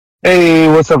Hey,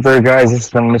 what's up there, guys? This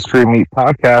is the Mystery Meat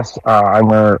Podcast.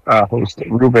 I'm your host,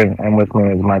 Ruben, and with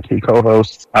me is my two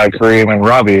co-hosts, Kareem and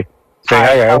Robbie. Say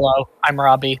hi, guys. Hello, I'm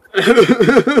Robbie. Shut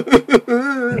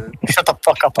the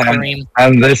fuck up, Kareem.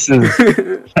 And this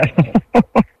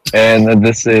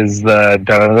is the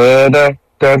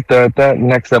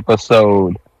next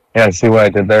episode. Yeah, see what I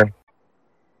did there?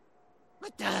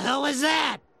 What the hell was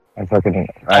that? I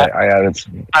added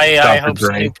some. I hope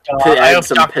Dre. I hope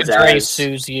Dr. Dre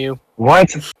sues you.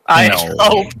 What? I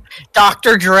hope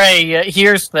Dr. Dre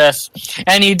hears this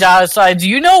and he decides,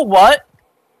 you know what?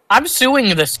 I'm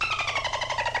suing this.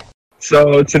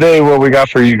 So today, what we got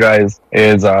for you guys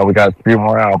is we got 3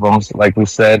 more albums. Like we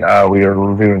said, we are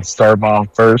reviewing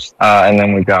STARBOMB first, and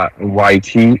then we got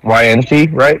YNT,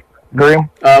 right, Graham?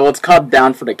 Well, it's called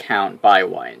Down for the Count by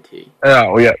YNT.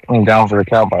 Oh, yeah, Down for the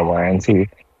Count by YNT.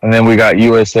 And then we got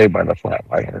U.S.A. by the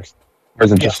Flatliners. Or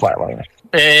is it just Flatliners?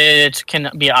 It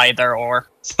can be either or.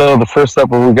 So the first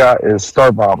up we got is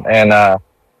STARBOMB, and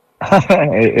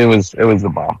it was the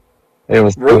bomb.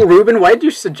 Ruben, why did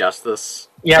you suggest this?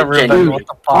 Yeah, Ruben, what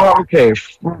the fuck? Oh, okay,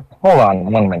 hold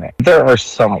on 1 minute. There are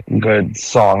some good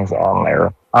songs on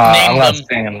there. I'm not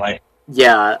saying like...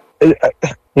 Yeah. You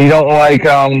don't like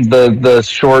the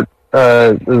short,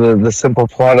 the simple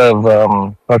plot of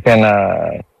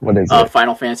what is it?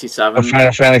 Final Fantasy VII.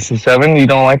 Final Fantasy VII? You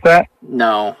don't like that?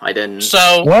 No, I didn't.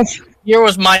 So, what? Here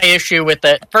was my issue with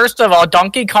it. First of all,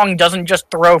 Donkey Kong doesn't just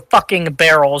throw fucking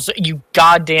barrels, you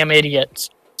goddamn idiots.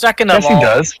 Second of all...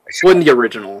 Yes, he does. Wasn't the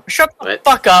original. Shut the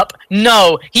fuck up.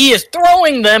 No, he is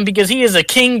throwing them because he is a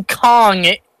King Kong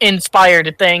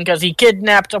inspired thing because he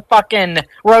kidnapped a fucking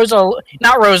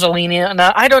not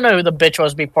Rosalina, I don't know who the bitch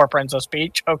was before Princess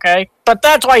Peach, okay? But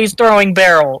that's why he's throwing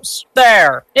barrels.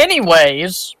 There.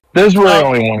 Anyways. There's really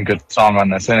only one good song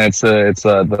on this, and it's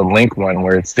the Link one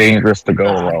where it's dangerous to go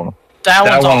alone.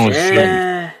 That one was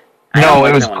yeah. No,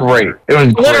 it was great. It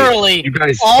was literally great. You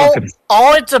guys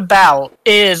all it's about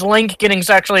is Link getting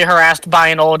sexually harassed by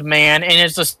an old man, and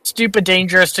it's a stupid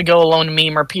dangerous to go alone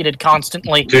meme repeated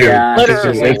constantly. Dude, yeah,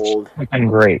 literally. It's fucking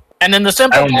great. And then the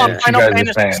simple plot of Final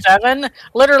Fantasy VII,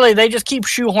 literally, they just keep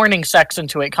shoehorning sex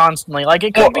into it constantly. Like,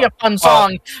 it could be a fun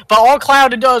song, but all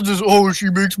Cloud does is, oh, she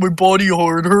makes my body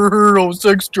hard, oh,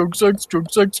 sex joke, sex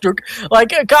joke, sex joke.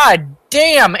 Like, god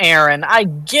damn, Aaron, I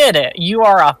get it. You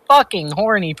are a fucking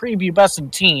horny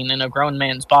prepubescent teen in a grown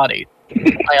man's body.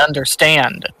 I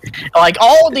understand. Like,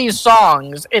 all of these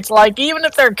songs, it's like, even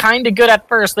if they're kind of good at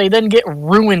first, they then get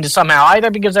ruined somehow,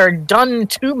 either because they're done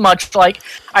too much, like,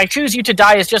 I Choose You to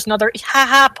Die is just another,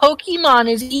 haha, Pokemon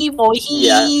is evil,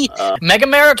 hee. Mega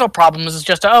Marital Problems is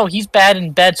just, oh, he's bad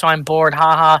in bed, so I'm bored,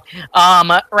 haha.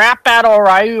 Rap Battle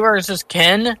Ryu versus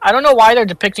Ken, I don't know why they're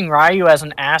depicting Ryu as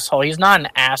an asshole. He's not an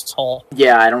asshole.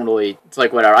 Yeah, I don't really, it's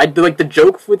like, whatever. Like, the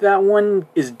joke with that one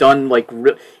is done, like,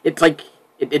 it's like,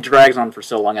 It drags on for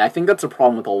so long, and I think that's a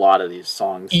problem with a lot of these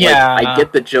songs. Yeah. Like, I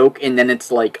get the joke, and then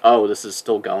it's like, oh, this is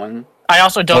still going. I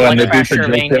also don't like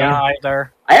Crashermania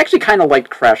either. I actually kind of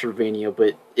liked Crashermania,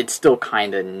 but it's still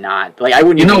kind of not. Like, I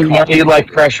wouldn't You know why you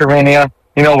like Crashermania?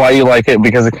 You know why you like it?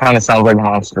 Because it kind of sounds like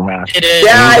Monster Mash. It is.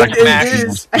 Yeah, it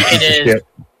is. It is.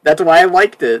 That's why I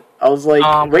liked it. I was like,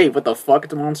 wait, what the fuck?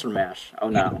 It's a Monster Mash. Oh,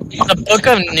 no. The Book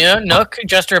of Nook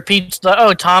just repeats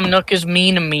the, Tom Nook is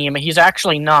mean to me. He's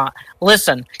actually not.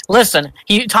 Listen.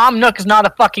 Tom Nook is not a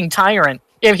fucking tyrant.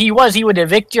 If he was, he would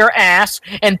evict your ass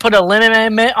and put a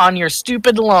limit on your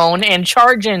stupid loan and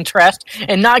charge interest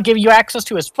and not give you access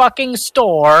to his fucking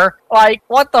store. Like,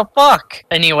 what the fuck?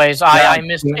 Anyways, I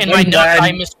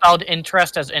misspelled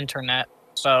interest as internet.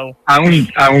 So I'm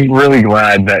really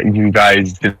glad that you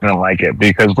guys didn't like it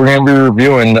because we're gonna be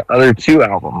reviewing the other 2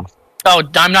 albums. Oh,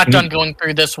 I'm not done going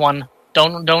through this one.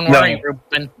 Don't worry,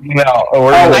 Ruben. No,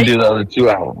 we're gonna do the other 2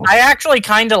 albums. I actually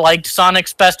kind of liked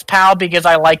Sonic's Best Pal because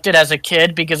I liked it as a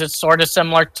kid because it's sort of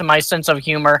similar to my sense of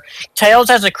humor. Tails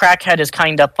as a crackhead is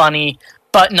kind of funny,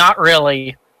 but not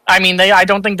really. I mean, I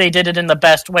don't think they did it in the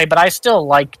best way, but I still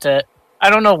liked it.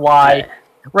 I don't know why.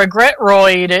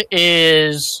 Regretroid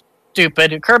is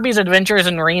stupid. Kirby's Adventures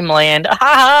in Dreamland.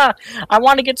 Haha! I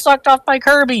want to get sucked off by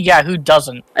Kirby. Yeah, who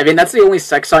doesn't? I mean, that's the only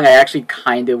sex song I actually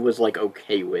kind of was, like,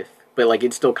 okay with. But, like,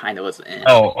 it still kind of was in.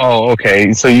 Oh,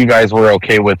 okay. So you guys were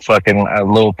okay with fucking a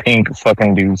little pink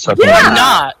fucking dude sucking.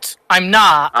 Yeah! I'm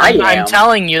not. I'm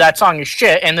telling you that song is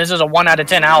shit, and this is a 1 out of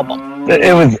 10 album.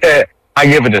 It was... I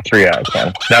give it a 3 out of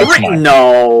 10. That's mine.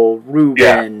 No, Ruben.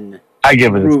 Yeah. I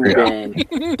give it a 3 Ruben.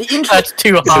 The intro, that's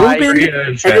too high.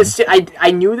 Ruben,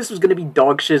 I knew this was going to be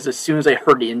dog shit as soon as I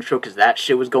heard the intro, because that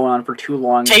shit was going on for too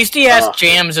long. Tasty Ass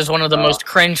Jams is one of the most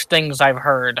cringe things I've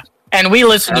heard. And we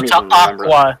listened to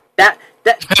Aqua.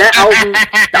 That album,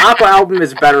 the Aqua album,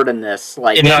 is better than this.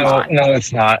 Like, no,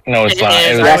 it's not. No, it's not.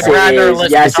 Yes, it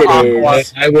is. Yes, it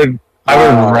is. I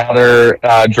would rather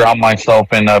drop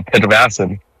myself in a pit of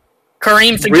acid.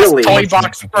 Kareem suggests Toy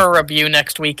Box Fur review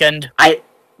next weekend.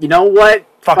 You know what?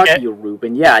 Fuck you,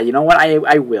 Ruben. Yeah, you know what?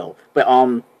 I will. But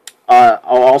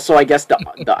also, I guess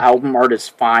the album art is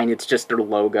fine. It's just their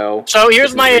logo. So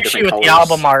here's my issue with the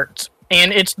album art,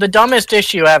 and it's the dumbest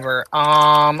issue ever.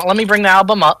 Let me bring the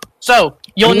album up. So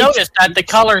you'll notice that the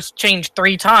colors change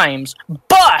 3 times,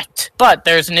 but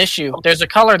there's an issue. There's a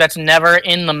color that's never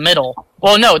in the middle.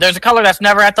 Well, no, there's a color that's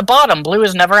never at the bottom. Blue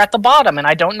is never at the bottom, and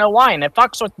I don't know why, and it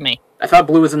fucks with me. I thought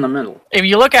blue was in the middle. If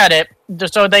you look at it,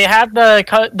 so they have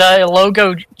the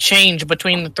logo change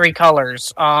between the 3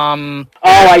 colors. Oh,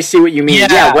 I see what you mean.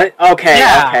 Yeah. What? Okay.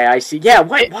 Yeah. Okay. I see. Yeah.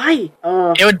 What? Why?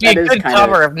 It would be a good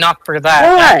cover if not for that.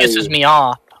 Why? That pisses me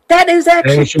off. That is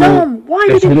actually dumb. Why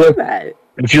did you do that?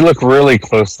 If you look really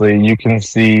closely, you can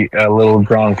see a little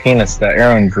drawn penis that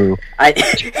Aaron drew.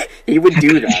 He would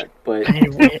do that, but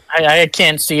I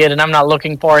can't see it, and I'm not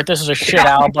looking for it. This is a shit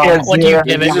album. What do you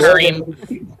give it,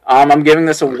 Kareem? I'm giving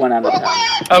this a 1 out of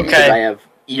 10. Okay. I have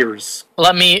ears.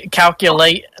 Let me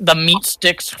calculate the meat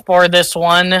sticks for this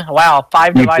one. Wow,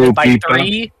 5 divided by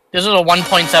 3. This is a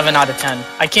 1.7 out of 10.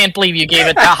 I can't believe you gave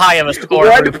it that high of a score,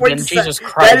 Ruben. Jesus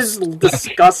Christ. That is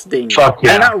disgusting. Fuck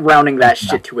yeah. I'm not rounding that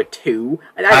shit to a 2.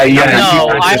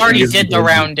 I already did the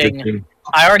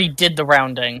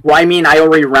rounding. Well, I mean, I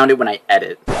already round it when I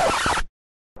edit.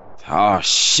 Oh,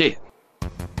 shit.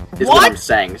 Is what I'm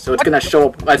saying. So it's going to show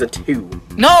up as a 2.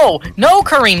 No,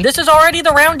 Kareem. This is already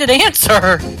the rounded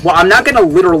answer. Well, I'm not going to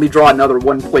literally draw another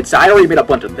 1.7. I already made a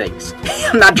bunch of things.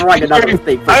 I'm not drawing another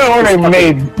thing. I already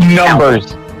made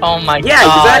numbers. Oh my god.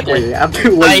 Yeah, exactly. I'm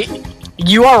too late.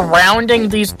 You are rounding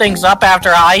these things up after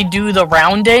I do the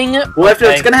rounding? Well, if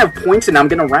it's going to have points in it, I'm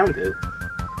going to round it.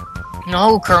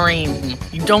 No, Kareem.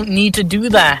 You don't need to do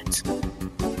that.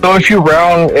 So if you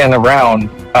round and around,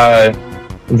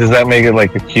 does that make it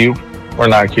like a cube? Or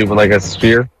not a cube, but like a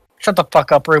sphere? Shut the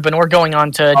fuck up, Ruben. We're going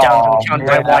on to Down to the Count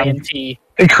by YNT.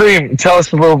 Hey, Kareem, tell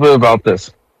us a little bit about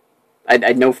this.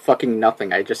 I know fucking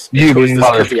nothing. I just chose this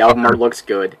because the album art looks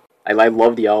good. I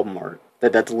love the album art.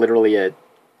 That's literally it.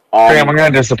 Kareem, I'm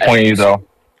gonna disappoint you though.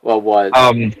 Well, what?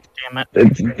 Damn it.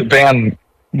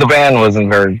 The band wasn't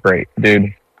very great,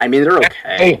 dude. I mean, they're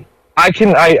okay.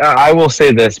 I will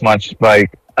say this much,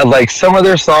 like some of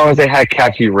their songs, they had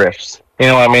catchy riffs. You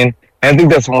know what I mean? And I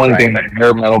think that's one thing that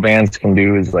hair metal bands can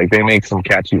do is like they make some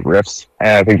catchy riffs, and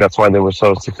I think that's why they were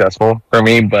so successful for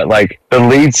me. But like the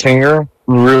lead singer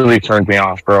really turned me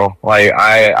off, bro. Like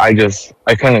I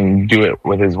couldn't do it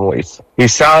with his voice. He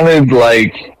sounded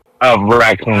like a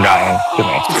raccoon dying to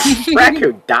me.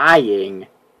 Raccoon dying.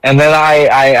 And then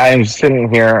I'm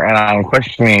sitting here and I'm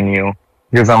questioning you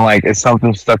because I'm like, is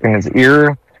something stuck in his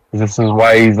ear? This is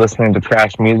why he's listening to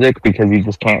trash music because he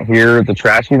just can't hear the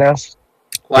trashiness.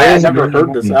 Well, I've never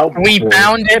heard this album. We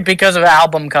found it because of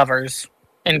album covers.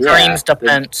 In Kareem's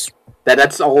defense.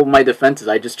 That's all my defenses.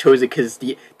 I just chose it because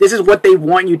this is what they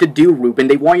want you to do, Ruben.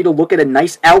 They want you to look at a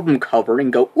nice album cover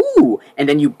and go, ooh, and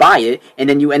then you buy it, and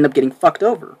then you end up getting fucked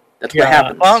over. That's what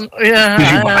happens. Well,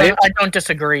 I don't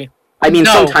disagree. I mean,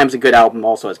 sometimes a good album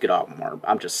also has good album art.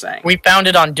 I'm just saying. We found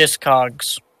it on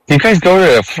Discogs. Do you guys go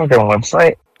to a fucking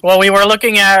website? Well, we were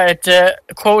looking at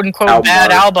quote-unquote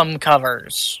bad album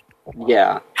covers.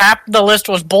 Yeah. Half the list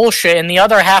was bullshit, and the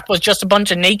other half was just a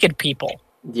bunch of naked people.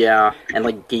 Yeah, and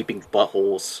like gaping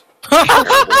buttholes.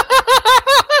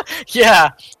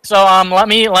 Yeah. So let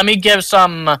me give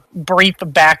some brief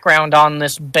background on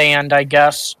this band, I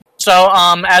guess. So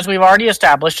as we've already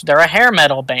established, they're a hair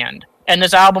metal band, and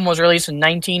this album was released in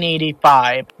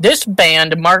 1985.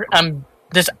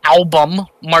 This album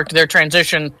marked their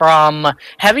transition from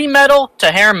heavy metal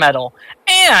to hair metal.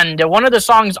 And one of the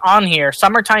songs on here,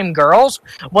 Summertime Girls,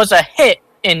 was a hit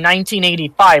in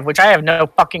 1985, which I have no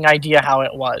fucking idea how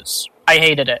it was. I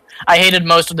hated it. I hated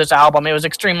most of this album. It was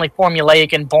extremely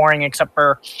formulaic and boring except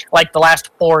for, like, the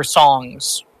last 4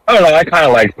 songs. I don't know, I kind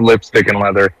of liked Lipstick and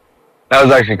Leather. That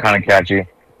was actually kind of catchy.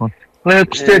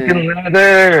 Lipstick and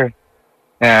Leather!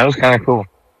 Yeah, it was kind of cool.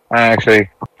 I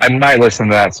might listen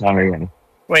to that song again.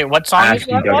 Wait, what song is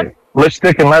that one?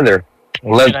 Lipstick and Leather.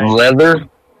 Leather?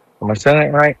 Am I saying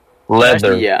it right?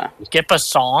 Leather. Yeah. Skip a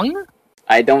song?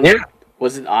 I don't... Yeah.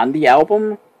 Was it on the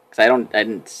album? Because I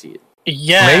didn't see it.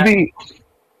 Yeah. Maybe...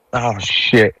 Oh,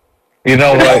 shit. You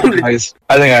know what, guys?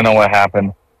 I think I know what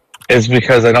happened. It's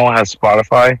because I don't have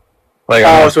Spotify.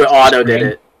 So it auto did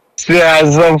it. Yeah,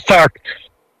 so fuck.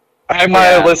 I might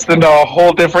have listened to a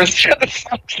whole different set of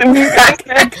songs than you guys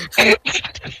did.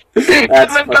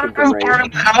 That's fucking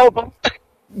great.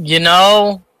 You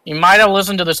know, you might have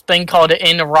listened to this thing called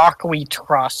In Rock We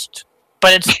Trust.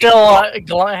 But it's still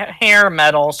hair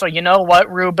metal, so you know what,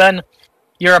 Ruben?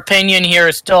 Your opinion here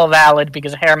is still valid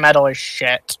because hair metal is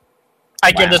shit.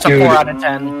 I give this a 4 out of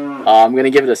 10. I'm gonna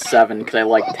give it a 7 because I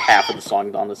liked half of the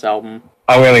songs on this album.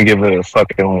 I'm gonna give it a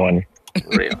fucking 1.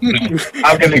 Real.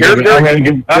 I'm gonna give it a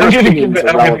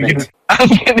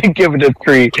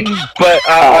 3, but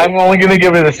I'm only gonna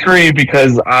give it a 3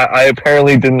 because I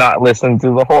apparently did not listen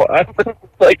to the whole album.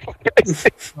 Like,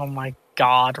 oh my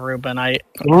god, Ruben!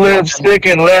 Lipstick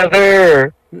and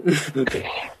leather.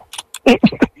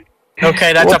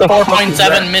 Okay, that's a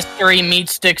 4.7 mystery meat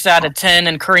sticks out of 10,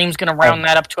 and Kareem's gonna round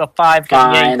that up to a 5.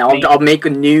 Fine, I'll make a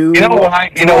new. You know why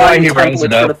he rounds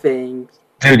it up?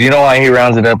 Dude, you know why he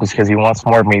rounds it up is because he wants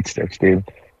more meat sticks, dude.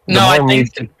 No, I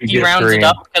think he rounds it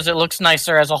up because it looks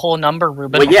nicer as a whole number,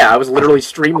 Ruben. Well, yeah, I was literally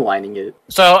streamlining it.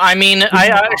 So, I mean,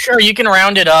 sure, you can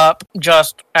round it up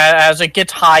just as it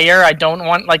gets higher. I don't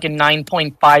want, like, a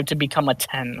 9.5 to become a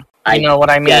 10. You know what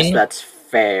I mean? Yes, that's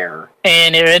fair.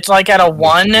 And if it's, like, at a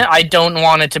 1, I don't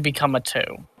want it to become a 2.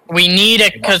 We need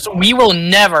it because we will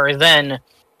never then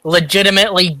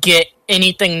legitimately get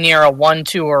anything near a 1,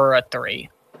 2, or a 3.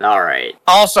 Alright.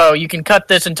 Also, you can cut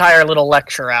this entire little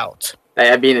lecture out.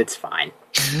 I mean, it's fine.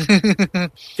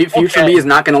 Future Me is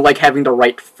not going to like having to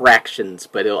write fractions,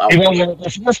 but it'll...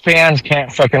 If the fans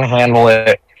can't fucking handle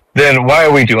it, then why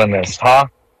are we doing this, huh?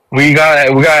 We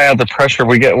gotta have the pressure.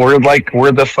 We're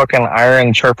the fucking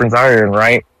iron sharpens iron,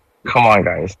 right? Come on,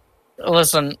 guys.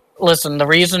 Listen, the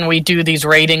reason we do these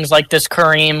ratings like this,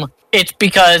 Kareem, it's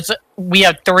because we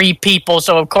have 3 people,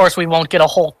 so of course we won't get a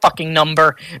whole fucking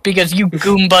number, because you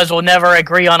Goombas will never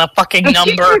agree on a fucking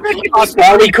number. Us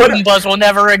Goombas will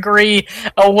never agree.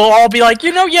 We'll all be like,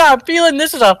 I'm feeling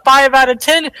this is a 5 out of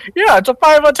 10. Yeah, it's a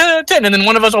 5 out of 10. And then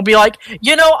one of us will be like,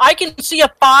 I can see a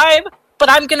 5, but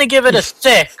I'm gonna give it a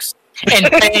 6.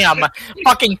 And bam,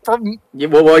 fucking...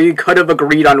 Well, you could have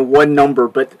agreed on one number,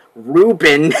 but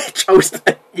Ruben chose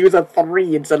to use a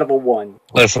 3 instead of a 1.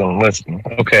 Listen.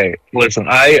 Okay, listen,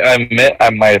 I admit I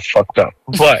might have fucked up,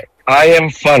 but I am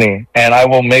funny, and I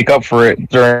will make up for it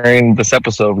during this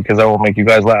episode because I will make you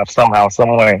guys laugh somehow,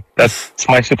 some way. That's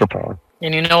my superpower.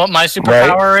 And you know what my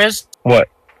superpower is? What?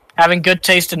 Having good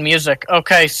taste in music.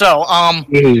 Okay, so,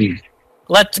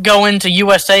 let's go into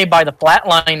U.S.A. by the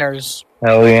Flatliners.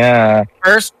 Hell yeah.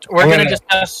 First, we're going to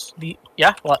discuss the...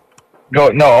 Yeah, what?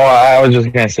 I was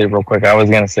just going to say real quick, I was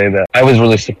going to say that I was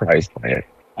really surprised by it.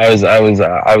 I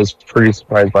was pretty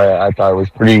surprised by it. I thought it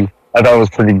was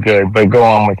pretty good, but go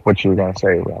on with what you were going to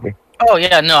say, Robbie. Oh,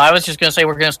 yeah, no, I was just going to say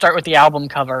we're going to start with the album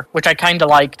cover, which I kind of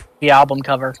liked, the album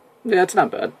cover. Yeah, it's not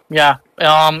bad. Yeah,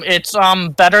 it's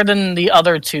better than the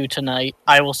other 2 tonight,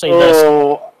 I will say this.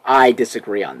 Oh, I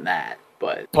disagree on that,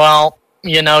 but... Well...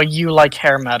 you like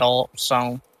hair metal,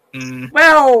 so...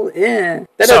 Well, yeah.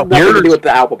 That has nothing to do with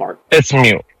the album art. It's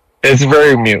mute. It's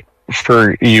very mute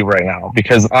for you right now,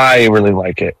 because I really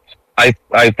like it.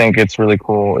 I think it's really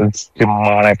cool. It's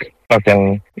demonic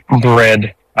fucking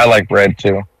red. I like red,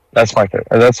 too. That's my favorite.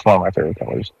 That's one of my favorite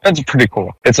colors. That's pretty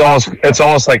cool. It's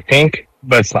almost like pink,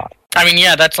 but it's not. I mean,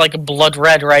 yeah, that's like a blood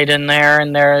red right in there,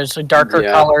 and there's darker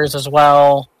colors as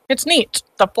well. It's neat.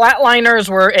 The Flatliners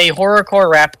were a horrorcore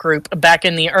rap group back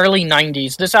in the early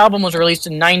 90s. This album was released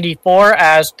in 94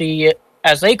 as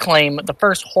they claim, the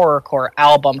first horrorcore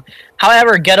album.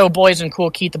 However, Ghetto Boys and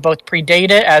Kool Keith both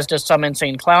predate it, as does Some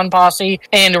Insane Clown Posse.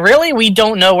 And really, we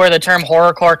don't know where the term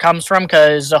horrorcore comes from,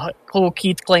 because Kool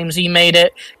Keith claims he made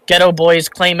it, Ghetto Boys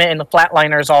claim it, and the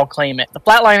Flatliners all claim it. The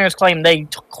Flatliners claim they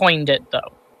coined it,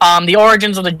 though. The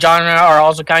origins of the genre are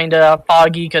also kind of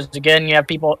foggy, because again, you have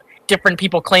different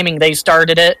people claiming they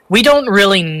started it. We don't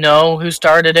really know who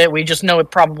started it. We just know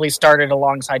it probably started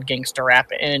alongside gangster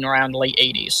rap in around the late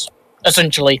 80s,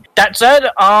 essentially. That said,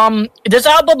 this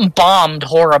album bombed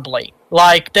horribly.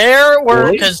 Like, there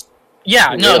were... Because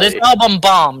this album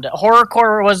bombed.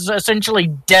 Horrorcore was essentially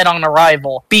dead on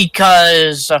arrival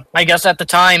because, I guess at the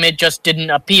time, it just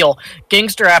didn't appeal.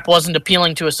 Gangster rap wasn't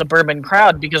appealing to a suburban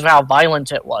crowd because of how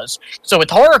violent it was. So with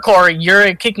horrorcore,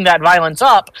 you're kicking that violence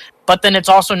up, but then it's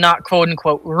also not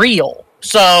quote-unquote real.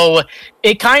 So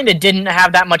it kind of didn't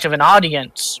have that much of an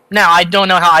audience. Now, I don't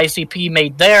know how ICP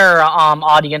made their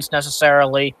audience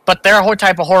necessarily, but their whole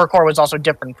type of horrorcore was also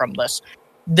different from this.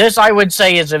 This, I would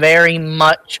say, is very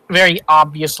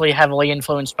obviously heavily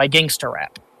influenced by gangster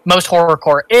rap. Most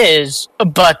horrorcore is,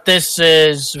 but this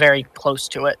is very close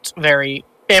to it.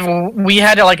 If we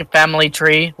had a family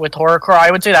tree with horrorcore,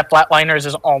 I would say that Flatliners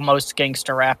is almost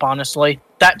gangster rap, honestly.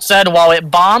 That said, while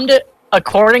it bombed,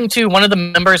 according to one of the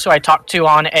members who I talked to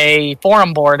on a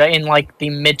forum board in like the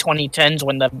mid-2010s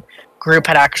when the group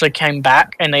had actually came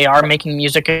back and they are making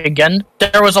music again,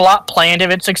 there was a lot planned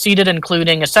if it succeeded,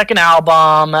 including a second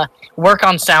album, work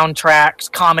on soundtracks,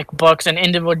 comic books, and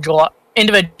individual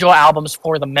albums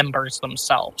for the members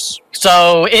themselves.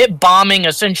 So it bombing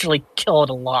essentially killed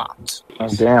a lot. Oh,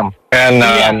 damn.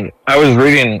 And I was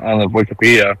reading on the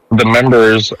Wikipedia, the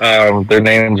members, their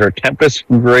names are Tempest,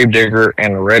 Gravedigger,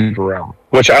 and Red Rum.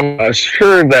 Which I'm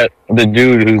sure that the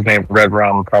dude who's named Red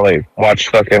Rum probably watched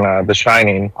fucking The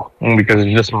Shining, because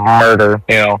it's just murder,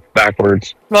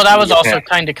 backwards. Well, that was also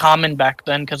kind of common back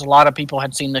then, because a lot of people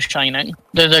had seen The Shining.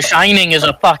 The Shining is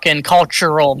a fucking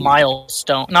cultural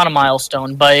milestone. Not a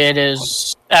milestone, but it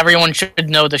is... Everyone should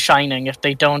know The Shining. If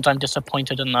they don't, I'm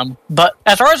disappointed in them. But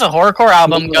as far as a horrorcore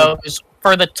album goes,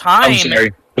 for the time...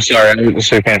 I'm sorry, I just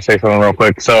can't say something real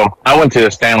quick. So, I went to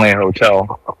the Stanley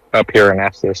Hotel up here in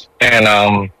Estes,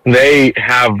 and they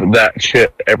have that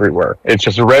shit everywhere. It's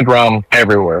just red rum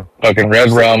everywhere. Fucking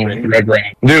red rum.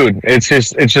 Dude, it's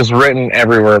just written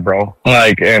everywhere, bro.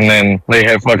 Like, and then they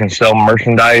have fucking sell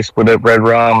merchandise with it, red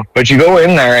rum. But you go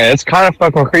in there and it's kind of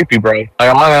fucking creepy, bro. Like,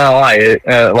 I'm not gonna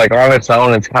lie, like on its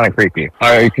own, it's kind of creepy.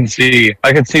 I can see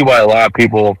why a lot of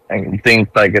people think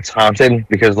like it's haunted,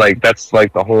 because like that's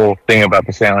like the whole thing about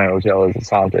the Stanley Hotel is it's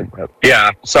haunted. But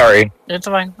yeah, sorry. It's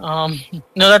fine.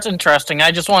 No, that's interesting.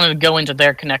 I just wanted to go into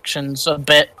their connections a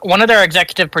bit. One of their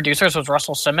executive producers was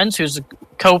Russell Simmons, who's a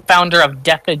co-founder of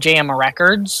Def Jam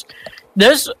Records.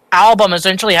 This album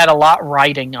essentially had a lot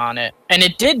riding on it, and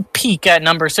it did peak at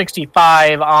number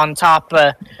 65 on top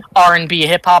R&B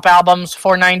hip-hop albums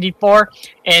for 94,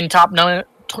 and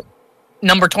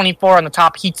number 24 on the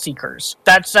top Heat Seekers.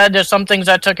 That said, there's some things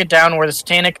that took it down were the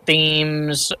satanic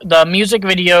themes. The music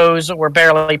videos were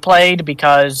barely played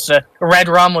because Red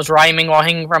Rum was rhyming while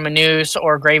hanging from a noose,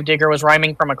 or Gravedigger was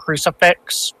rhyming from a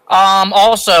crucifix.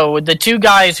 Also, the two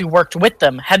guys who worked with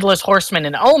them, Headless Horseman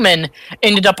and Omen,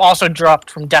 ended up also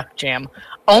dropped from Def Jam.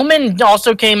 Omen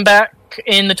also came back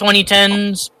in the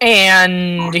 2010s,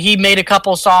 and he made a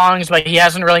couple songs, but he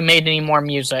hasn't really made any more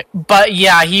music. But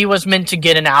yeah, he was meant to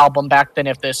get an album back then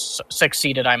if this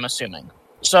succeeded, I'm assuming.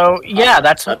 So yeah,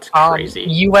 that's crazy.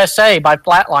 U.S.A. by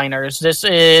Flatliners. This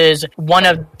is one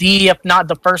of the, if not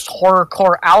the first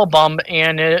horrorcore album,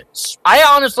 and I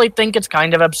honestly think it's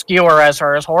kind of obscure as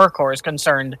far as horrorcore is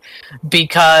concerned,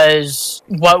 because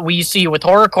what we see with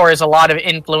horrorcore is a lot of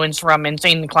influence from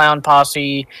Insane Clown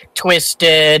Posse,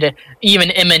 Twisted, even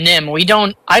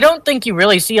Eminem. I don't think you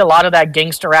really see a lot of that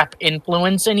gangster rap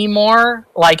influence anymore,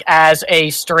 like as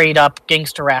a straight up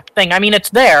gangster rap thing. I mean,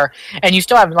 it's there, and you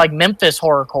still have like Memphis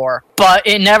horrorcore, but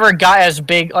it never got as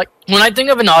big. Like, when I think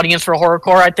of an audience for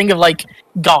horrorcore, I think of like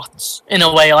goths in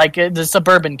a way, like the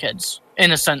suburban kids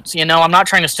in a sense. I'm not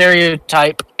trying to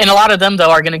stereotype, and a lot of them though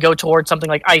are going to go towards something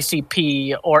like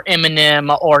ICP or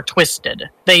Eminem or Twisted.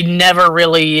 They never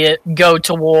really go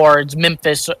towards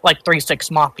Memphis, like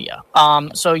 3-6 Mafia.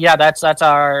 So yeah, that's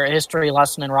our history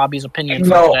lesson in Robbie's opinion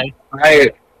for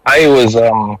today. I was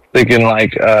thinking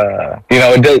like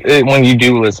when you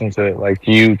do listen to it, like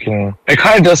it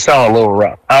kind of does sound a little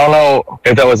rough. I don't know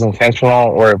if that was intentional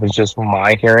or if it's just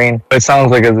my hearing, but it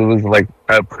sounds like it was like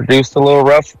produced a little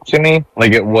rough to me,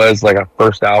 like it was like a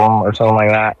first album or something like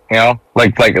that,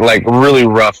 like really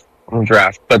rough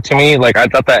draft. But to me, like, I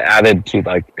thought that added to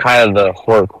like kind of the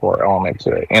horrorcore element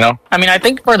to it, I mean, I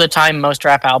think for the time most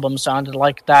rap albums sounded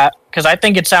like that, because I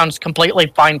think it sounds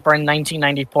completely fine for a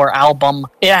 1994 album.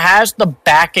 It has the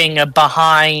backing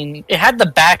it had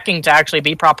the backing to actually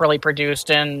be properly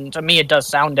produced, and to me it does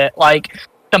sound it. Like,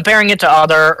 comparing it to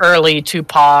other early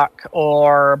Tupac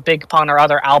or Big Pun or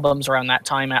other albums around that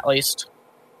time, at least.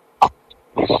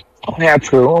 Yeah,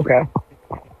 true. Okay.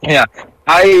 Yeah.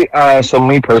 So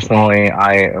me personally,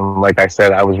 like I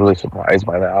said, I was really surprised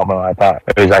by the album. I thought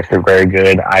it was actually very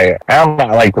good. I'm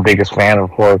not like the biggest fan of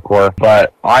horrorcore,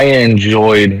 but I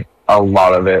enjoyed a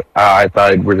lot of it. I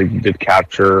thought it really did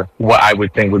capture what I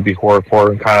would think would be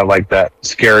horrorcore, kind of like that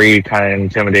scary kind of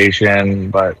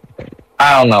intimidation, but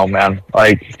I don't know, man.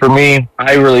 Like, for me,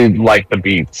 I really like the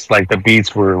beats. Like, the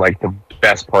beats were like the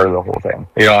best part of the whole thing.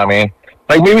 You know what I mean?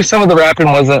 Like, maybe some of the rapping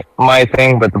wasn't my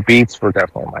thing, but the beats were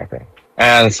definitely my thing.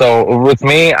 And so with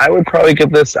me, I would probably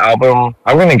give this album,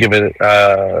 I'm going to give it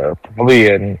probably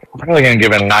going to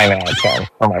give it a 9 out of 10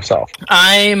 for myself.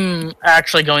 I'm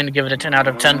actually going to give it a 10 out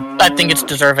of 10. I think it's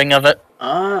deserving of it.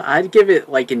 I'd give it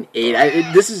like an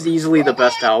 8. This is easily the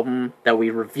best album that we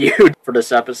reviewed for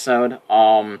this episode.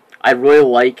 I really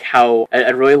like how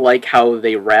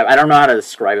they rap. I don't know how to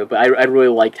describe it, but I really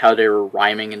liked how they were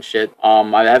rhyming and shit.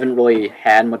 I haven't really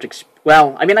had much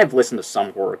Well, I mean, I've listened to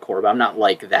some horrorcore, but I'm not,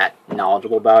 like, that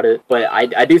knowledgeable about it. But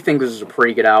I do think this is a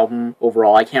pretty good album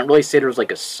overall. I can't really say there's,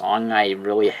 like, a song I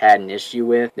really had an issue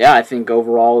with. Yeah, I think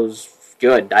overall it was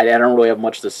good. I don't really have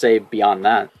much to say beyond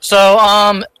that.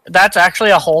 So, that's actually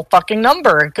a whole fucking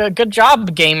number. Good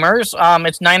job, gamers.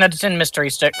 It's 9 out of 10 mystery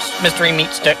meat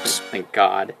sticks. Thank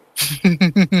God.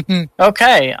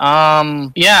 Okay,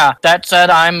 yeah, that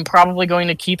said, I'm probably going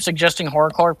to keep suggesting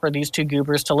horrorcore for these two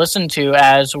goobers to listen to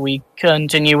as we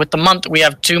continue with the month. We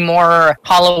have 2 more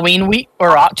Halloween week,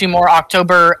 or 2 more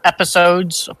October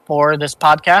episodes for this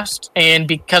podcast, and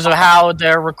because of how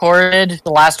they're recorded,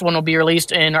 the last one will be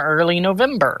released in early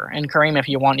November. And Kareem, if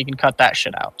you want, you can cut that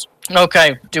shit out.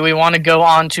 Okay, do we want to go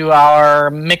on to our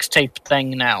mixtape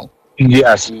thing now?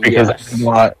 Yes, because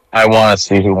I want to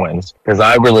see who wins, because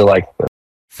I really like this.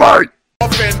 Fight!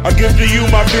 I give to you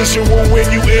my visual when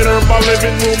you enter my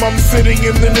living room. I'm sitting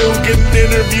in the nude, getting an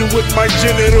interview with my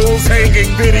genitals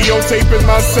hanging, videotaping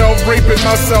myself, raping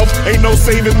myself. Ain't no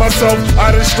saving myself.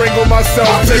 I done strangle myself.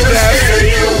 I'm here to scare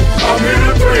you. I'm here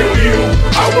to thrill you.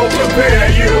 I won't prepare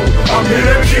you. I'm here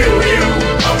to kill you.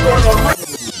 I'm gonna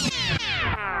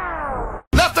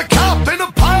left the cop in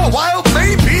a pile, wild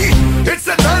baby. It's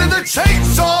the night of the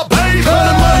chainsaw, baby. Cut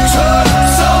him up, Tut.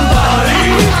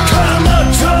 Somebody. Cut him up,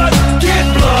 Tut. Get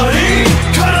bloody.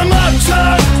 Cut him up,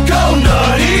 Tut. Go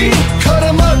nutty. Cut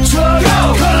him up, Tut.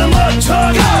 Go. Cut him up,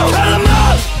 Tut. Go. Cut him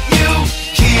up. You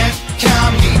can't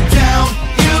calm me down.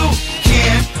 You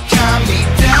can't calm me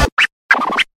down.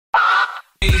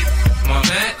 My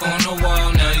back on the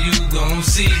wall, now you gon'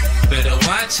 see. Better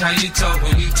watch how you talk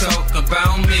when you talk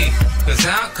about me. Cause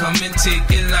I'll come and take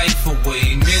your life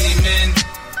away. Many men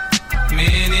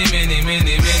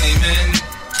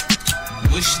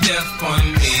wish death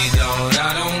on me, Lord.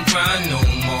 I don't cry no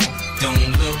more.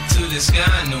 Don't look to the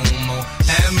sky no more.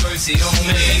 Have mercy on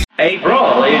me. A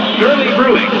brawl is surely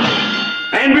brewing.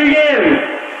 And begin!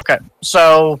 Okay,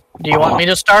 so do you want me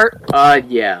to start?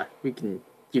 Yeah, you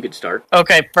could start.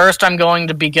 Okay, first I'm going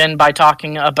to begin by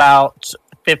talking about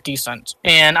 50 Cent.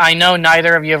 And I know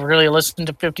neither of you have really listened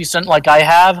to 50 Cent like I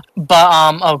have, but,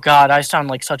 oh god, I sound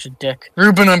like such a dick.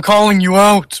 Ruben, I'm calling you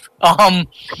out! I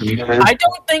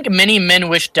don't think Many Men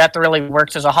Wish Death really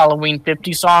works as a Halloween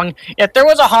 50 song. If there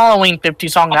was a Halloween 50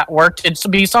 song that worked,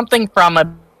 it'd be something from a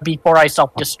Before I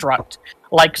Self-Destruct.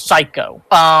 Like Psycho,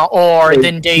 or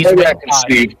Then Days Went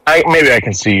By. Maybe I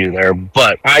can see you there,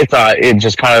 but I thought it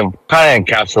just kind of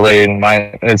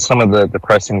encapsulated some of the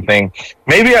depressing thing.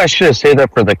 Maybe I should have saved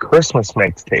that for the Christmas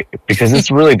mixtape, because it's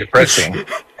really depressing.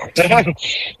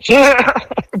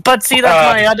 But see,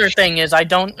 that's my other thing, is I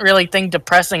don't really think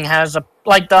depressing has a...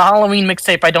 Like, the Halloween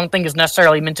mixtape I don't think is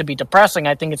necessarily meant to be depressing.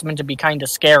 I think it's meant to be kind of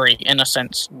scary, in a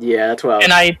sense. Yeah, that's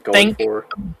what I think for.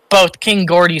 Both King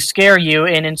Gordy's Scare You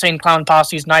and Insane Clown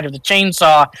Posse's Night of the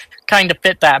Chainsaw kind of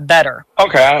fit that better.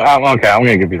 Okay, I'm going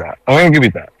to give you that. I'm going to give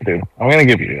you that, dude. I'm going to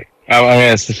give you it. I'm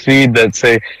going to secede that,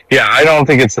 say, yeah, I don't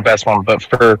think it's the best one, but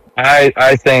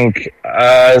I think...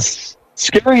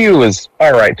 Scare You was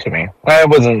alright to me. I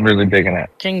wasn't really digging it.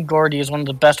 King Gordy is one of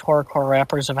the best horrorcore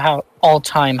rappers of all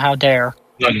time. How dare?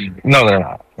 No, they're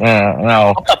not.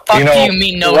 No. What the fuck do you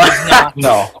mean? No, he's not.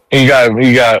 No, you got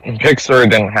Pixar.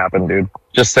 It didn't happen, dude.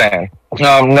 Just saying.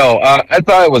 I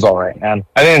thought it was alright, man.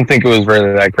 I didn't think it was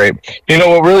really that great. You know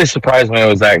what really surprised me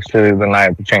was actually the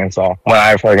Night of the Chainsaw when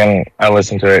I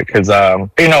listened to it, because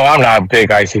I'm not a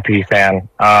big ICP fan.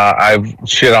 I've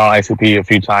shit on ICP a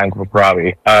few times with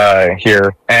Robbie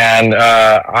here, and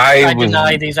I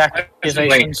deny these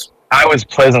accusations. I was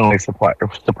pleasantly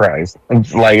surprised.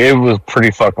 Like, it was pretty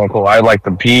fucking cool. I liked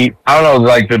the beat. I don't know,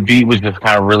 like, the beat was just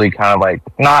kind of really kind of like,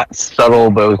 not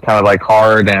subtle, but it was kind of like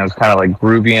hard, and it was kind of like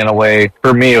groovy in a way.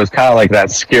 For me, it was kind of like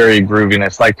that scary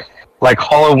grooviness. Like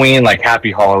Halloween, like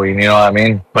Happy Halloween, you know what I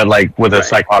mean? But like with a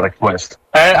psychotic twist.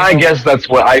 And I guess that's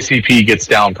what ICP gets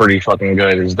down pretty fucking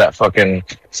good, is that fucking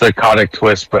psychotic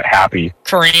twist, but happy.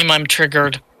 Kareem, I'm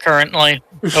triggered currently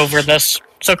over this.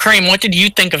 So, Kareem, what did you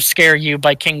think of Scare You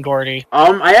by King Gordy?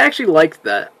 I actually liked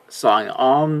that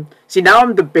song. See, now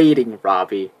I'm debating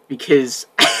Robbie, because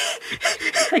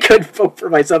I couldn't vote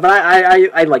for myself.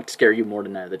 I liked Scare You more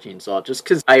than Night of the Chainsaw, just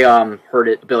because I heard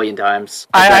it a billion times.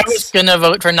 I was gonna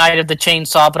vote for Night of the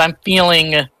Chainsaw, but I'm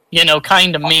feeling,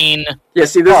 kind of mean. Yeah,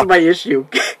 see, this is my issue.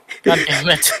 God damn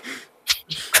it.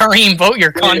 Kareem, vote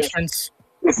your conscience.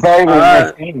 Well,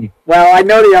 I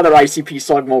know the other ICP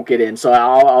song won't get in, so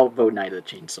I'll vote Night of the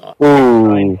Chainsaw.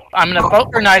 Ooh. I'm going to vote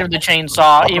for Night of the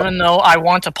Chainsaw, even though I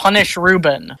want to punish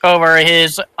Ruben over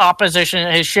his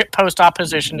shitpost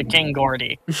opposition to King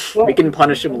Gordy. We can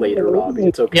punish him later, Robbie.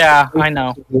 It's okay. Yeah, I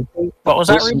know. What was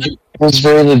that, Ruben? was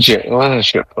very legit. It wasn't a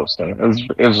shit posting.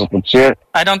 It was legit.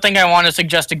 I don't think I want to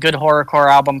suggest a good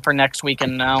horrorcore album for next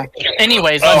weekend now.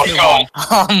 Anyways, let's move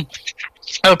on.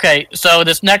 Okay, so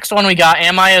this next one we got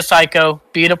Am I a Psycho,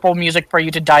 Beautiful Music for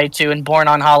You to Die To, and Born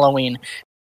on Halloween.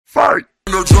 Fight!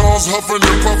 Their jaws huffing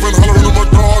and puffing, hollering at my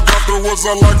dog. Afterwards,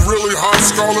 I like really hot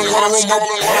scalding.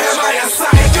 Am I a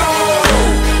psycho?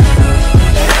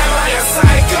 Am I a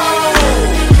psycho?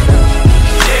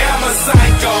 Yeah, I'm a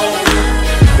psycho.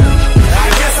 I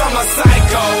guess I'm a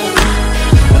psycho.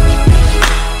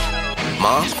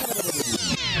 Mom?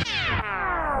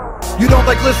 You don't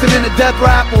like listening to death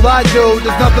rap? Well, I do.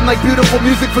 There's nothing like beautiful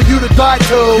music for you to die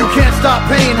to. You can't stop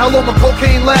pain, how long will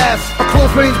cocaine last? A close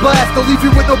range blast, they'll leave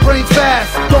you with no brains fast.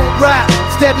 Don't rap,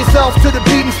 stab yourself to the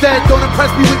beat instead. Don't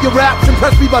impress me with your raps,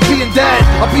 impress me by being dead.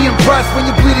 I'll be impressed when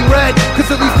you're bleeding red,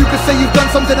 cause at least you can say you've done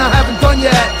something I haven't done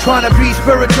yet. Trying to be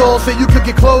spiritual so you could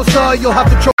get closer, you'll have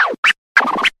to choke.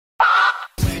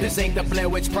 This ain't the Blair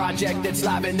Witch Project, it's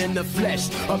live and in the flesh.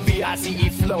 A V-I-C-E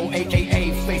flow,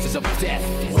 a.k.a. Faces of Death.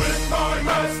 With my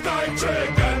mask I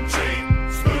trick and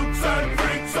cheat, spooks and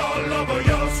freaks all over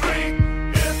your street.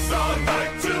 It's our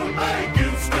night to make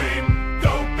you scream.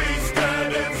 Don't be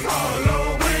scared, it's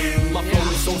Halloween. My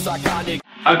flow is so psychotic.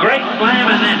 A great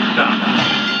slam and then some.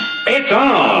 It's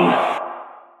on.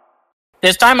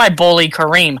 This time I bully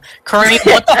Kareem. Kareem,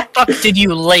 what the fuck did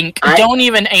you link? Don't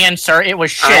even answer. It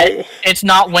was shit. It's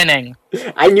not winning.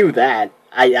 I knew that.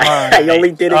 I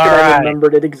only did it because I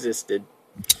remembered it existed.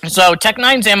 So, Tech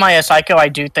Nine's Am I a Psycho, I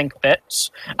do think fits.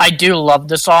 I do love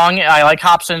the song. I like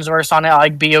Hobson's verse on it. I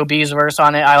like B.O.B.'s verse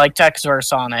on it. I like Tech's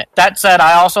verse on it. That said,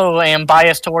 I also am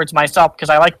biased towards myself because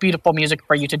I like Beautiful Music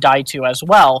for You to Die To as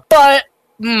well. But,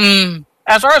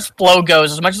 as far as flow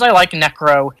goes, as much as I like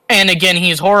Necro, and again,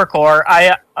 he's horrorcore,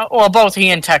 both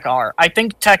he and Tech are. I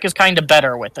think Tech is kind of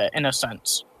better with it, in a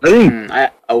sense. What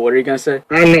are you going to say?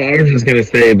 I was just going to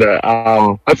say that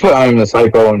I put I'm the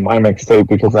Psycho in my mixtape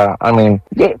because, I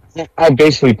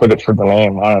basically put it for the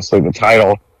name, honestly, the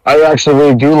title. I actually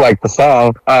really do like the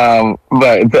song,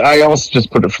 but I also just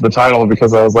put it for the title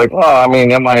because I was like,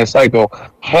 Am I a Psycho?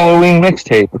 Halloween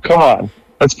mixtape, come on.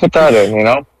 Let's put that in, you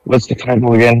know? What's the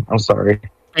title again? I'm sorry.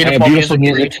 Beautiful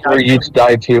music for you to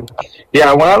die to.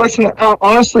 Yeah, when I listen to,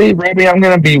 honestly, Robbie, I'm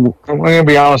gonna be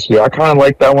honest with you. I kind of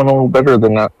like that one a little better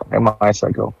than that Am I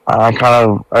Psycho. I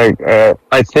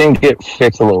think it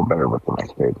fits a little better with the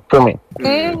next page for me.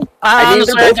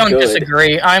 Honestly, I don't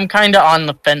disagree. I'm kind of on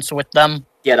the fence with them.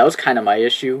 Yeah, that was kind of my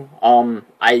issue.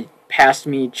 Past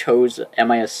me chose Am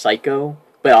I a Psycho?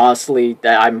 But honestly,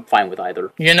 I'm fine with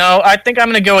either. You know, I think I'm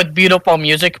going to go with Beautiful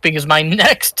Music because my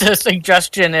next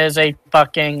suggestion is a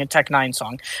fucking Tech 9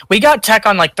 song. We got Tech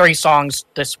on like 3 songs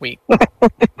this week. So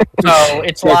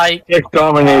it's like... Tech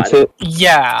dominates it.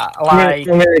 Yeah, like...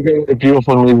 I'm going to go with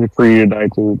Beautiful Music for You to Die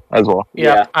To as well.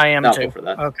 Yeah, I am too. For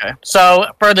that. Okay. So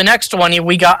for the next one,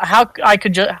 we got How I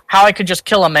Could Just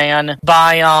Kill a Man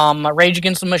by Rage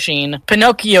Against the Machine,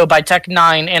 Pinocchio by Tech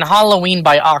 9, and Halloween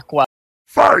by Aqua.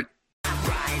 Fight!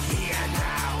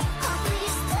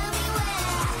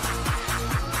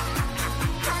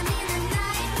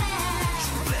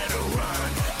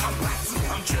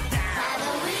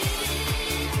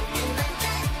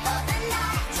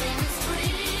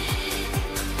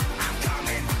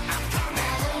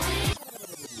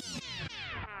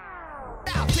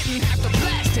 Didn't have to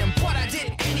blast him, but I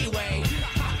did anyway.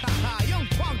 Young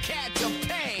punk had to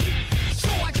pay, so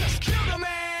I just killed a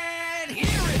man.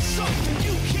 Here is something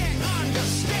you can't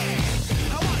understand.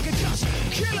 How I could just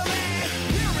kill a man.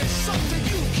 Here is something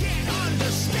you can't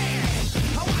understand.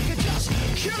 How I could just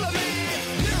kill a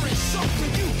man. Here is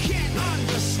something you can't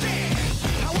understand.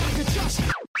 How I could just.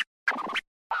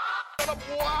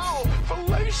 Wow,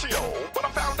 fellatio, but I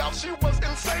found out she was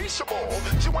insatiable.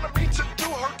 She wanted me to do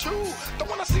her too. Don't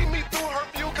wanna see me through her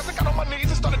view, cause I got on my knees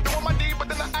and started doing my deed, but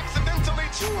then I accidentally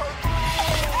chew her. I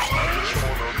just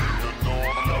wanna be a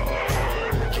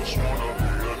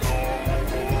normal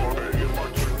boy. If I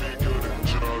could be good and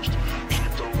just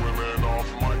keep the women off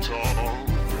my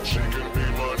tongue, she can be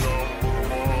my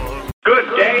number one. Good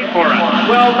day for a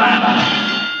swell battle.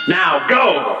 Now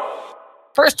go!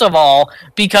 First of all,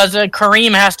 because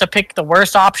Kareem has to pick the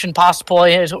worst option possible,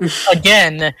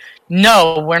 again,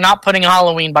 No, we're not putting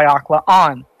Halloween by Aqua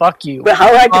on. Fuck you. But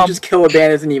How I Could Just Kill a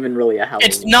Band isn't even really a Halloween.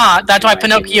 It's not. That's why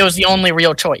Pinocchio is the only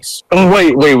real choice.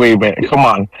 Wait a minute. Come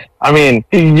on. I mean,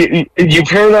 you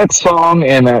pair that song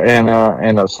in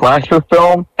a slasher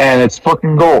film, and it's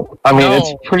fucking gold. I mean,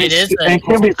 it's pretty. It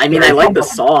isn't. I mean, I like the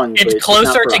song. It's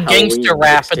closer to gangster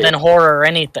rap than horror or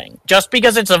anything. Just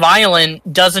because it's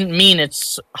violent doesn't mean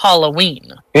it's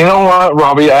Halloween. You know what,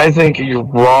 Robbie? I think you're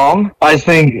wrong. I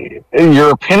think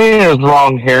your opinion is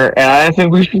wrong here, and I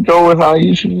think we should go with how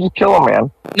you should just kill a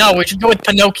man. No, we should go with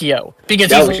Pinocchio,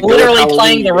 because he's literally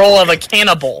playing the role of a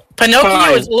cannibal.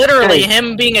 Pinocchio is literally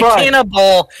him being a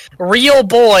cannibal, real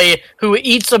boy who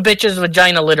eats a bitch's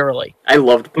vagina, literally. I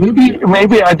loved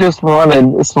Maybe I just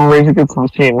wanted some Rage Against the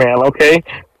Machine, man, okay?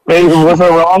 Maybe, was I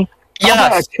wrong?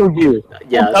 Yes. I kill you.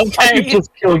 Yes. I could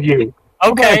just kill you.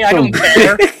 Okay, I don't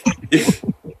care.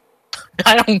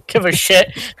 I don't give a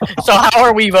shit. So how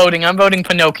are we voting? I'm voting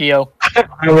Pinocchio.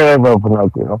 I'm gonna vote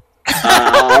Pinocchio.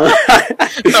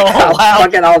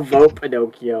 I'll vote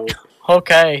Pinocchio.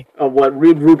 Okay. What,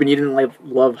 Ruben, you didn't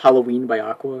love Halloween by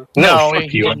Aqua? No,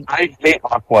 fuck you. I hate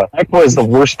Aqua. Aqua is the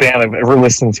worst band I've ever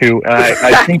listened to,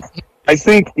 and I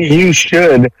think you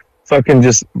should fucking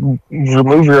just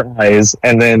remove your eyes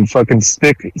and then fucking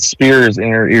stick spears in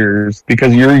your ears,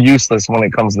 because you're useless when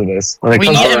it comes to this. We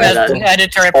need him as an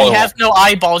editor. If he has no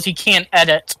eyeballs, he can't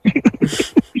edit.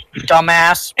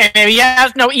 Dumbass. And if he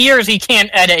has no ears, he can't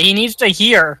edit. He needs to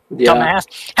hear. Yeah.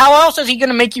 Dumbass. How else is he going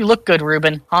to make you look good,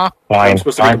 Ruben? Huh? I'm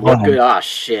supposed to make him look good. Ah,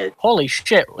 shit. Holy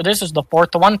shit. This is the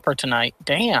fourth one for tonight.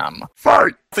 Damn.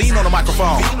 Fight! Fiend on the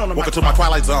microphone. Welcome to my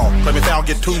Twilight Zone. Play me foul,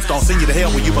 get tombstone, send you to hell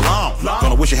where you belong.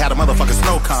 Gonna wish you had a motherfucking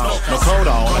snow cone. No coat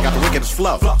on, I got the wickedest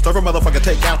flow. Serve a motherfucker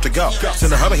take out to go.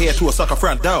 Send a hover head to a sucker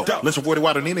front door. Listen for the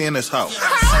water Nina in this hoe.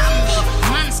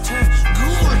 Monster,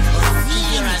 ghoul,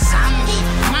 you're a zombie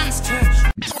monster.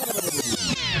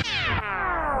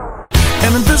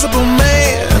 An invisible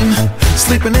man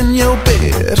sleeping in your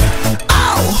bed.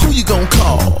 Ow, who you gonna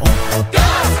call?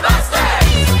 Ghostbusters!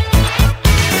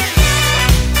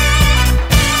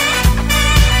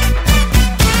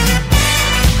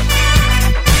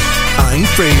 I ain't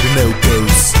afraid of no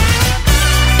ghosts.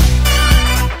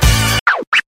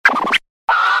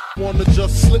 Wanna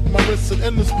just slip my wrist and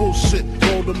end this bullshit.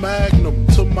 Roll the magnum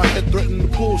till my head threaten to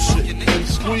pull shit and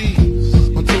squeeze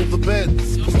until the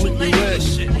bed's completely red.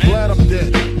 I'm glad I'm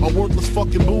dead, my worthless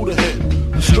fucking Buddha head.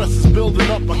 The stress is building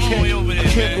up, I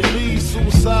can't believe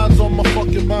suicide's on my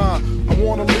fucking mind. I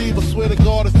wanna leave, I swear to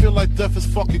God, I feel like death is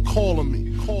fucking calling me.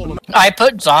 I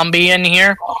put Zombie in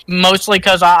here, mostly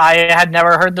because I had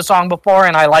never heard the song before,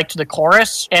 and I liked the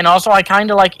chorus, and also I kind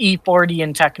of like E40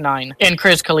 and Tech 9, and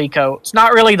Chris Calico. It's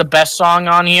not really the best song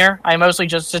on here, I mostly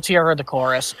just sit here for the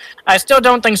chorus. I still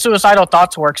don't think Suicidal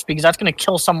Thoughts works, because that's going to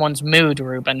kill someone's mood,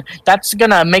 Ruben. That's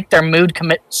going to make their mood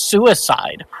commit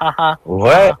suicide. Haha.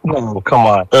 What? No, come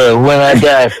on. When I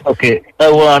die, fuck it,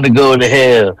 I want to go to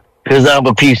hell. Because I'm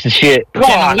a piece of shit. Come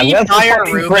on, that's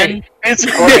fucking great. It's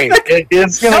great.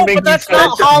 It's gonna make but that's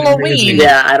not Halloween.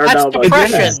 Yeah, I don't know about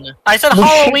depression. I said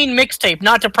Halloween mixtape,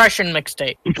 not depression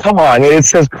mixtape. Come on, it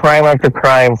says crime after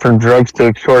crime, from drugs to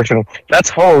extortion. That's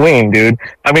Halloween, dude.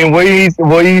 I mean, what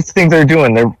do you think they're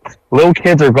doing? They're little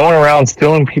kids are going around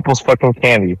stealing people's fucking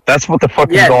candy. That's what the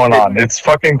fuck is going on. It's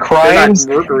fucking crimes.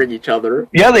 They're not murdering each other.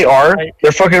 Yeah, they are.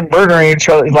 They're fucking murdering each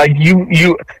other. Like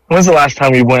you. When's the last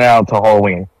time you went out to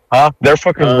Halloween? Huh? They're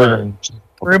fucking murdering.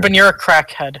 Ruben, you're a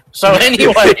crackhead. So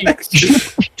anyway.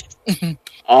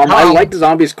 I like the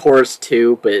Zombies chorus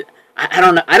too, but I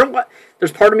don't know.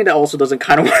 There's part of me that also doesn't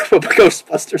kind of want to put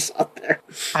Ghostbusters on there.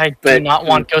 I do not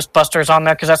want Ghostbusters on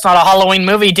there because that's not a Halloween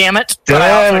movie, damn it.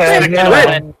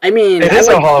 I mean, it is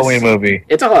a Halloween movie.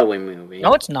 It's a Halloween movie.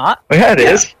 No, it's not. Yeah, it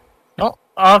is. No.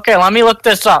 Okay, let me look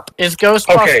this up. Is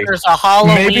Ghostbusters a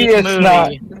Halloween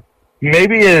movie?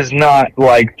 Maybe it is not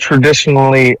like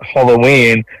traditionally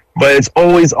Halloween, but it's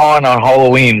always on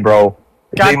Halloween, bro.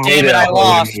 God damn it, I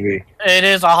lost. Movie. It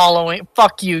is a Halloween.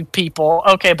 Fuck you, people.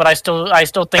 Okay, but I still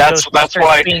think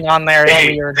Ghostbusters being on there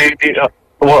earlier.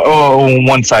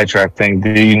 One sidetrack thing.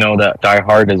 Do you know that Die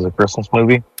Hard is a Christmas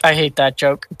movie? I hate that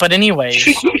joke. But anyways,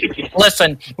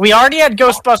 listen, we already had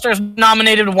Ghostbusters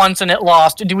nominated once and it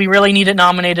lost. Do we really need it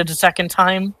nominated a second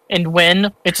time? and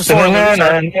win. It's a sore loser.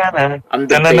 I'm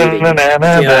debating. Yeah,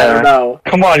 I don't know.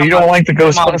 Come on, you don't like the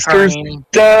Ghostbusters? I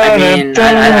mean,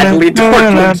 I'd lean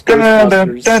towards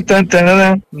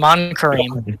Ghostbusters. Mon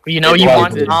Kareem. You know you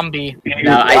want Zombie.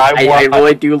 No, I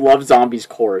really do love Zombies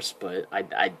chorus, but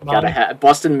I gotta have...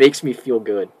 Boston makes me feel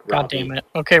good. God damn it.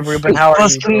 Okay, Ruben, how are you?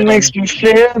 Boston makes me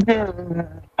feel good.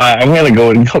 I'm gonna go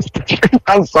with Ghostbusters.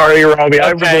 I'm sorry, Robbie. Okay.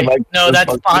 I really like no,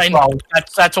 that's fine.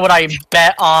 That's what I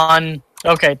bet on.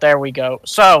 Okay, there we go.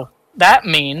 So that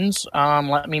means,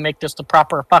 let me make this the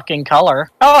proper fucking color.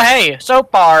 Oh, hey, so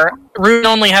far, Ruben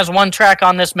only has one track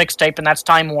on this mixtape, and that's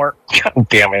Time Warp. God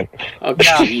damn it. Oh,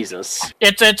 yeah. Jesus.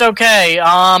 It's okay.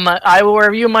 I will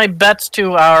review my bets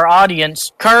to our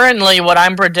audience. Currently, what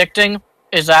I'm predicting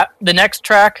is that the next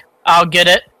track, I'll get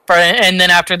it. And then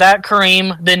after that,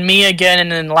 Kareem, then me again, and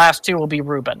then the last two will be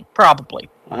Ruben. Probably.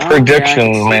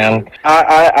 Predictions, man.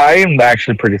 I am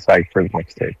actually pretty psyched for the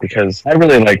mixtape because I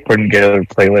really like putting together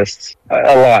playlists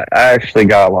a lot. I actually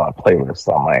got a lot of playlists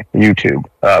on my YouTube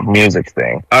music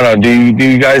thing. I don't know. Do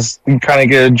you guys kind of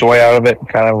get a joy out of it?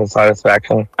 Kind of a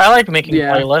satisfaction? I like making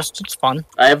playlists. It's fun.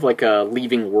 I have like a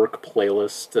leaving work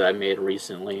playlist that I made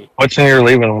recently. What's in your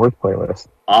leaving work playlist?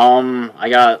 I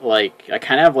got like, I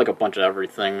kind of have like a bunch of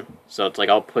everything. So it's like,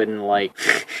 I'll put in like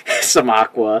some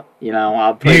Aqua, you know,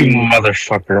 I'll put in... You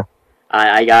motherfucker.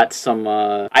 I got some,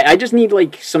 I just need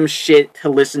like some shit to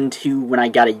listen to when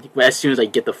as soon as I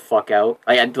get the fuck out.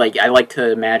 I like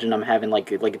to imagine I'm having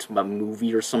like it's a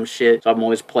movie or some shit. So I'm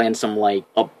always playing some like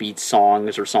upbeat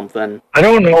songs or something. I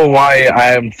don't know why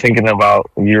I'm thinking about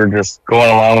you're just going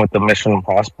along with the Mission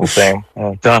Impossible thing.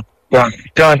 Dun, dun,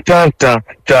 dun, dun, dun,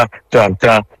 dun, dun,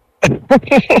 dun.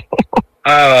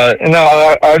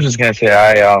 No, I was just gonna say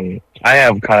I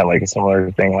have kind of like a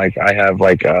similar thing. Like I have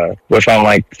like if I'm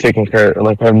like taking care,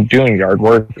 like I'm doing yard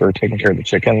work or taking care of the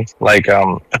chickens. Like I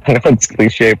know it's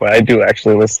cliche, but I do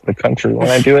actually listen to the country when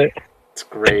I do it. It's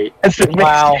great.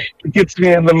 Wow. It gets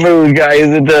me in the mood, guys.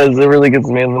 It does. It really gets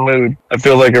me in the mood. I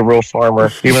feel like a real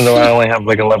farmer, even though I only have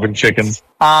like 11 chickens.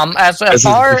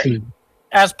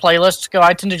 As playlists go,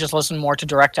 I tend to just listen more to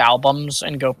direct albums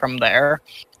and go from there.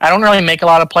 I don't really make a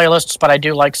lot of playlists, but I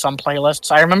do like some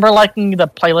playlists. I remember liking the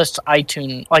playlists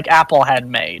Apple had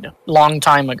made long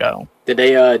time ago. Did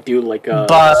they do like a...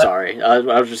 sorry, I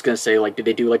was just going to say, like, did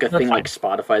they do like a thing like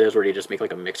Spotify does where they just make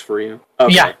like a mix for you?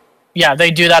 Okay. Yeah,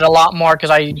 they do that a lot more because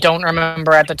I don't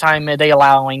remember at the time they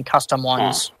allowing custom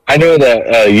ones. I know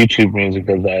that YouTube Music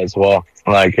does that as well.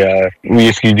 Like,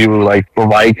 if you do like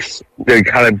likes, they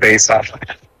kind of base off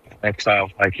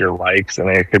like your likes, and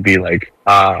it could be like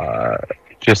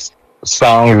just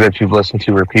songs that you've listened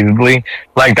to repeatedly.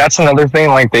 Like that's another thing.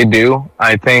 Like they do.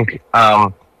 I think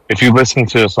if you listen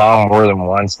to a song more than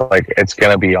once, like it's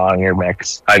gonna be on your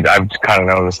mix. I've kind of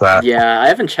noticed that. Yeah, I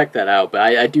haven't checked that out, but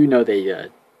I do know they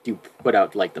do put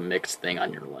out like the mix thing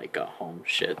on your like home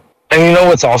shit. And you know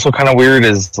what's also kind of weird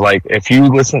is like if you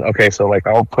listen, okay, so like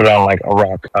I'll put on like a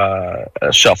rock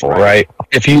shuffle, right?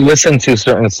 If you listen to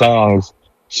certain songs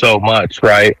so much,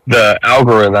 right, the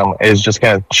algorithm is just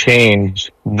going to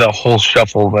change the whole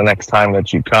shuffle the next time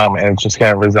that you come, and it's just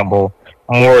going to resemble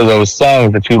more of those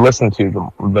songs that you listen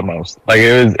to the most. Like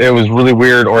it was really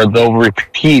weird, or they'll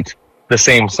repeat the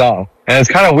same song, and it's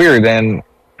kind of weird. And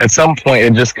at some point,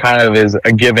 it just kind of is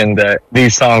a given that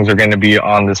these songs are going to be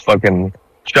on this fucking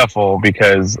shuffle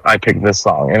because I picked this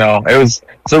song. You know, it's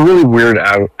a really weird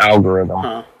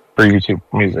algorithm for YouTube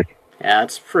Music. Yeah,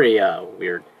 it's pretty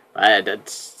weird. That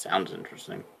sounds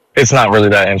interesting. It's not really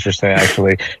that interesting,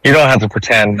 actually. You don't have to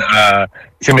pretend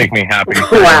to make me happy.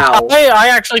 Wow. I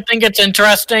actually think it's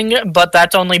interesting, but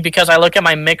that's only because I look at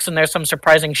my mix and there's some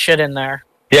surprising shit in there.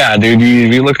 Yeah, dude,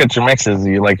 you look at your mixes,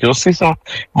 you'll see some...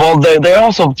 Well, they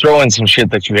also throw in some shit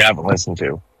that you haven't listened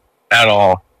to at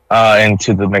all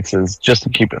into the mixes, just to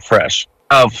keep it fresh.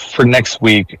 For next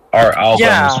week, our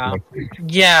albums for next week.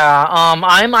 Yeah,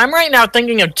 I'm right now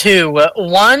thinking of two.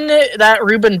 One that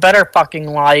Ruben better fucking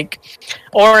like,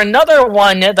 or another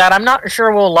one that I'm not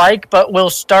sure we'll like, but we'll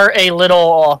start a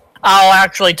little... I'll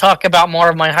actually talk about more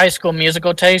of my high school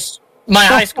musical tastes. My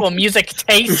high school music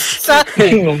tastes. Keep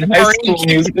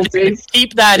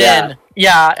that in.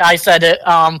 Yeah, I said it.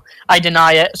 I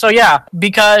deny it. So yeah,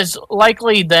 because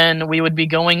likely then we would be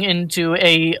going into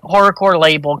a horrorcore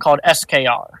label called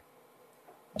SKR.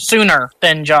 Sooner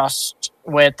than just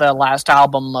with the last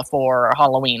album for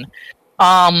Halloween.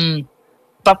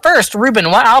 But first, Ruben,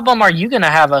 what album are you going to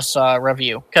have us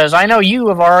review? Because I know you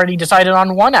have already decided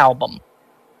on one album.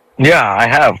 Yeah, I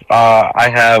have. I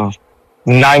have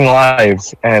 9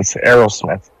 Lives, and it's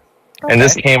Aerosmith. Okay. And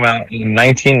this came out in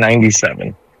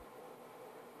 1997.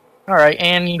 All right,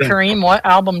 and Kareem, what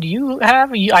album do you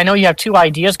have? I know you have two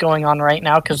ideas going on right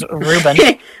now because Ruben.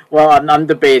 Well, I'm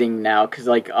debating now because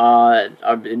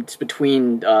it's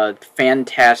between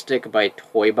 "Fantastic" by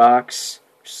Toybox,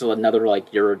 which is another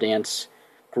like Eurodance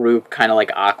group, kind of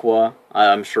like Aqua.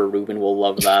 I'm sure Ruben will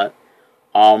love that.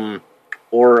 Or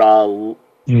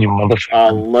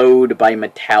 "Load" by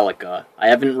Metallica. I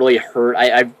haven't really heard.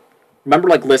 I remember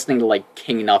like listening to like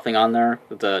King Nothing on there,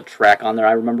 the track on there.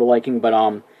 I remember liking,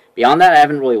 but beyond that, I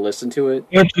haven't really listened to it.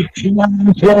 If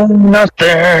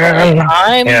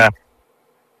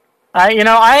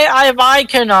I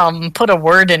can put a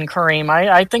word in, Kareem,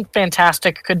 I think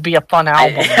Fantastic could be a fun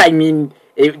album. I mean,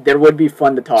 there would be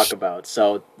fun to talk about.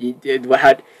 So, you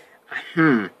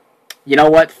know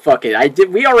what? Fuck it. I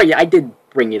did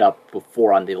bring it up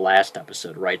before on the last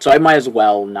episode, right? So I might as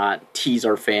well not tease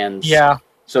our fans. Yeah.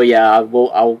 So yeah,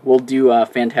 we'll do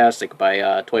Fantastic by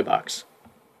Toybox.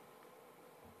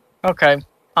 Okay.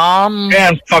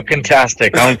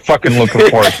 Fan-fucking-tastic. I'm fucking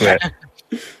looking forward to it.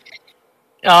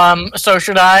 So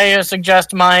should I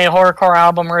suggest my horrorcore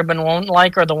album Ruben won't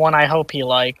like, or the one I hope he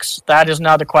likes? That is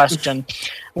now the question.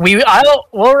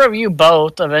 We'll review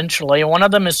both eventually. One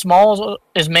of them is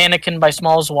Mannequin by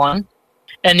Smalls One,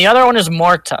 and the other one is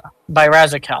Morta by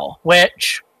Razakel,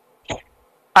 which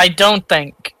I don't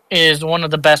think is one of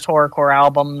the best horrorcore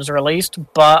albums released,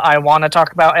 but I want to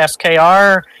talk about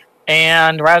SKR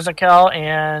and Razakel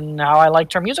and how I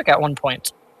liked her music at one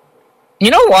point. You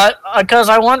know what? Because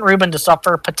I want Ruben to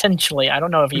suffer, potentially. I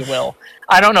don't know if he will.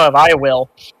 I don't know if I will.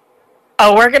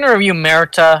 We're going to review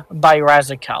Merta by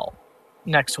Razakel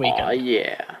next weekend.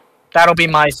 Yeah. That'll be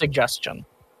my suggestion.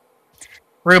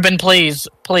 Ruben, please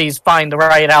find the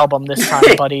right album this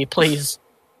time, buddy. Please.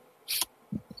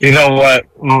 You know what?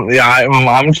 Yeah,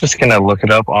 I'm just going to look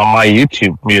it up on my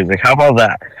YouTube music. How about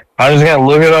that? I'm just going to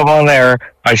look it up on there.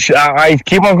 I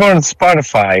keep on going to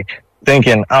Spotify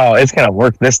thinking, oh, it's going to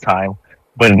work this time.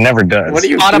 But it never does. What are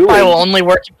you Spotify doing? will only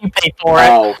work if you pay for it.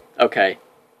 Oh, okay.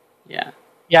 Yeah.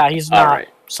 Yeah, he's not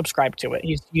subscribed to it.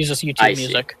 He uses YouTube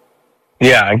music.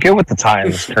 Yeah, get with the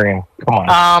times, Kareem. Come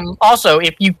on. Also,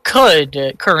 if you could,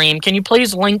 Kareem, can you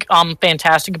please link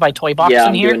Fantastic by Toybox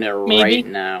in here? Yeah, I'm doing it right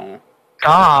now.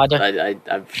 God.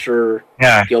 I'm sure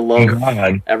Yeah, you'll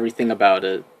love everything about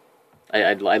it.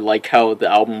 I like how the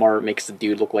album art makes the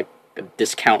dude look like a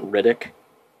discount Riddick.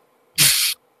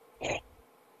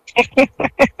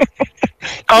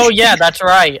 Oh yeah, that's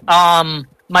right. My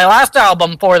last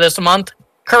album for this month,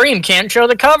 Kareem can't show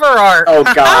the cover art. Oh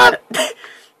God,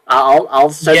 I'll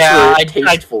censor it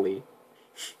tastefully.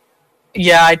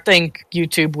 I think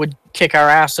YouTube would kick our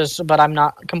asses, but I'm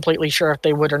not completely sure if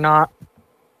they would or not.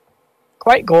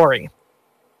 Quite gory.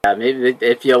 Maybe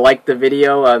if you like the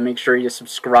video, make sure you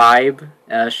subscribe,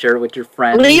 share it with your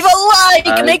friends. Leave a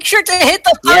like. Make sure to hit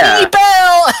the funny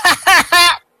bell.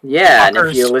 Yeah, and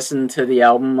if you listen to the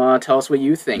album, tell us what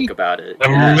you think about it.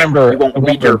 Remember, we won't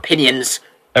read your opinions.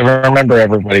 And remember,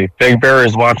 everybody, Big Bear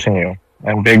is watching you,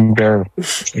 and Big Bear,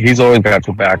 he's always got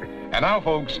your back. And now,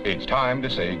 folks, it's time to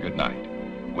say goodnight.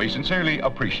 We sincerely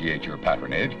appreciate your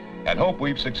patronage and hope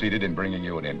we've succeeded in bringing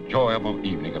you an enjoyable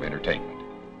evening of entertainment.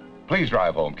 Please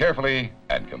drive home carefully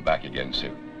and come back again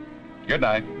soon. Good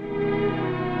night.